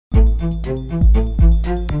The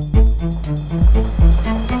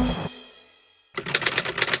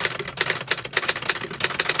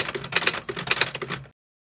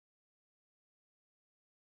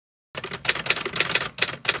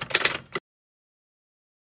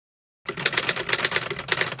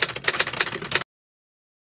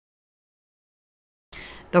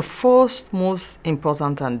first most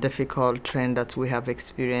important and difficult trend that we have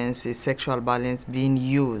experienced is sexual violence being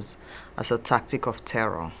used as a tactic of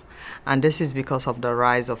terror. And this is because of the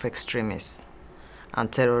rise of extremists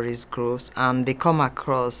and terrorist groups. And they come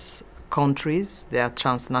across countries, they are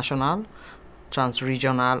transnational,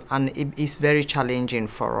 transregional, and it is very challenging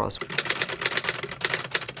for us.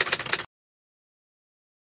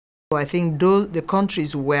 So I think the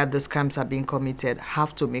countries where these crimes are being committed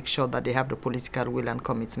have to make sure that they have the political will and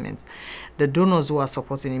commitment. The donors who are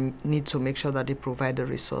supporting him need to make sure that they provide the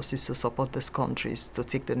resources to support these countries to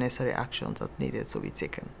take the necessary actions that needed to be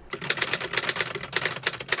taken.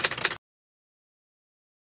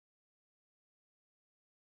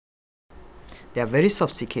 They are very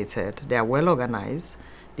sophisticated, they are well organized,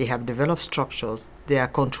 they have developed structures, they are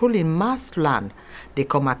controlling mass land, they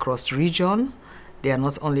come across region. They are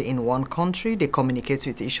not only in one country, they communicate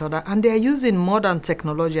with each other, and they are using modern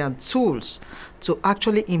technology and tools to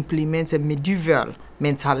actually implement a medieval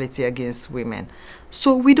mentality against women.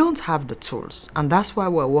 So we don't have the tools, and that's why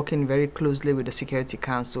we're working very closely with the Security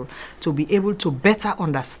Council to be able to better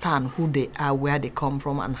understand who they are, where they come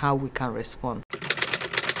from, and how we can respond.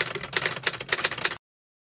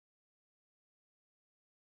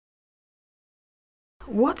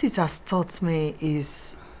 What it has taught me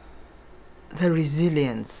is the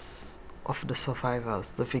resilience of the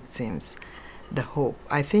survivors, the victims, the hope.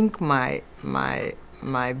 I think my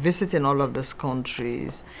visit in all of these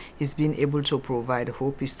countries is being able to provide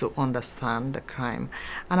hope, is to understand the crime.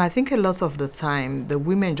 And I think a lot of the time, the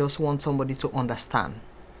women just want somebody to understand.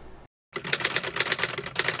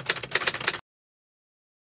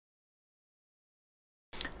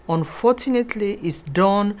 Unfortunately, it's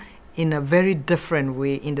done in a very different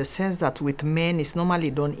way, in the sense that with men, it's normally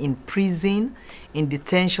done in prison, in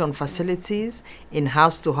detention facilities, in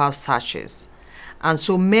house-to-house searches. And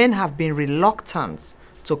so men have been reluctant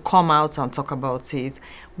to come out and talk about it.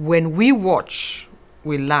 When we watch,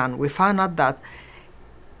 we learn. We find out that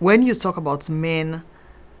when you talk about men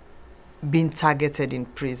being targeted in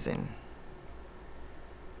prison,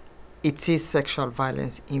 it is sexual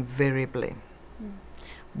violence invariably.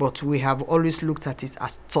 But we have always looked at it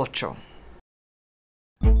as torture.